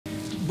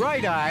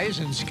Bright Eyes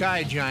and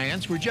Sky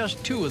Giants were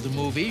just two of the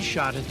movies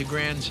shot at the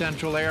Grand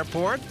Central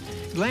Airport,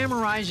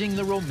 glamorizing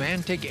the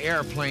romantic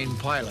airplane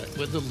pilot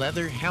with the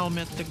leather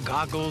helmet, the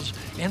goggles,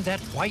 and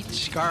that white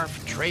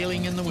scarf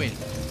trailing in the wind.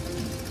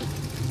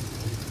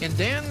 And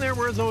then there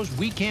were those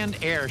weekend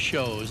air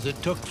shows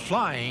that took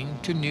flying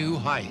to new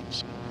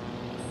heights.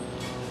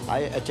 I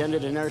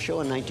attended an air show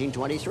in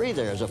 1923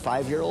 there as a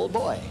 5-year-old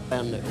boy.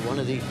 And one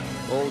of the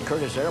old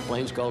Curtiss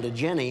airplanes called a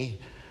Jenny,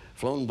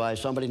 flown by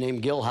somebody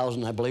named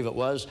Gilhausen, I believe it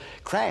was,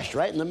 crashed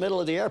right in the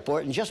middle of the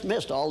airport and just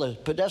missed all the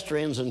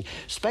pedestrians and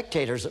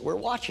spectators that were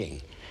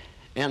watching.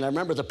 And I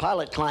remember the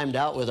pilot climbed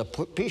out with a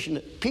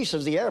piece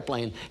of the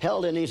airplane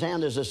held in his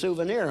hand as a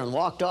souvenir and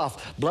walked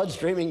off, blood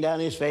streaming down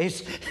his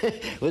face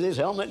with his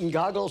helmet and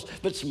goggles,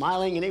 but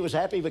smiling, and he was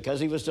happy because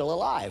he was still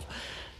alive.